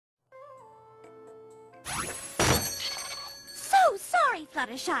So sorry,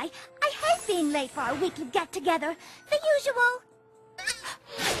 Fluttershy. I hate being late for our weekly get-together. The usual.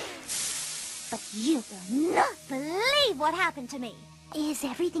 But you will not believe what happened to me. Is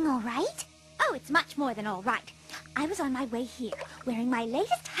everything all right? Oh, it's much more than all right. I was on my way here, wearing my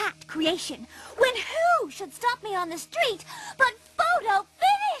latest hat creation, when who should stop me on the street but Photo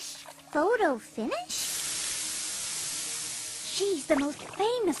Finish! Photo Finish? She's the most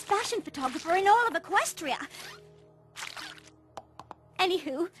famous fashion photographer in all of Equestria.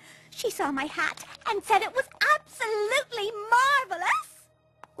 Anywho, she saw my hat and said it was absolutely marvelous.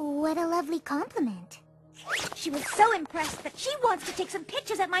 What a lovely compliment. She was so impressed that she wants to take some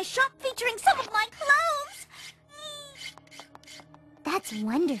pictures at my shop featuring some of my clothes. That's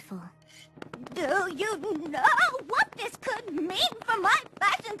wonderful. Do you know what this could mean for my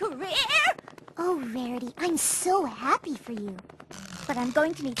fashion career? Oh, Rarity, I'm so happy for you. But I'm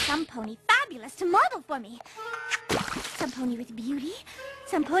going to need some pony fabulous to model for me. Some pony with beauty,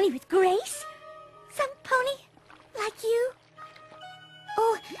 some pony with grace, some pony like you.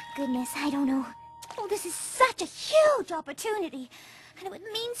 Oh, goodness, I don't know. Oh, this is such a huge opportunity, and it would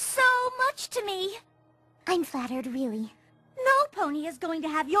mean so much to me. I'm flattered, really. No pony is going to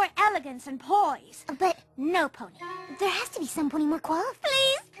have your elegance and poise. But No pony. there has to be some pony more qualified.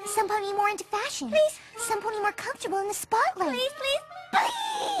 Please? Some pony more into fashion. Please? Some pony more comfortable in the spotlight. Please, please,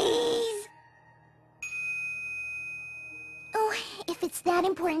 please! Oh, if it's that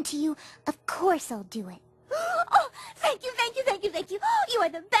important to you, of course I'll do it. Oh, thank you, thank you, thank you, thank you. You are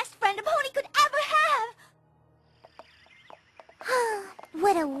the best friend a pony could ever have.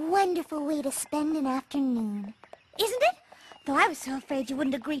 What a wonderful way to spend an afternoon. Isn't it? Though I was so afraid you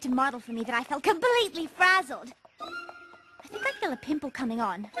wouldn't agree to model for me that I felt completely frazzled. I think I feel a pimple coming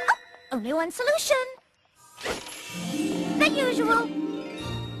on. Oh, only one solution. The usual.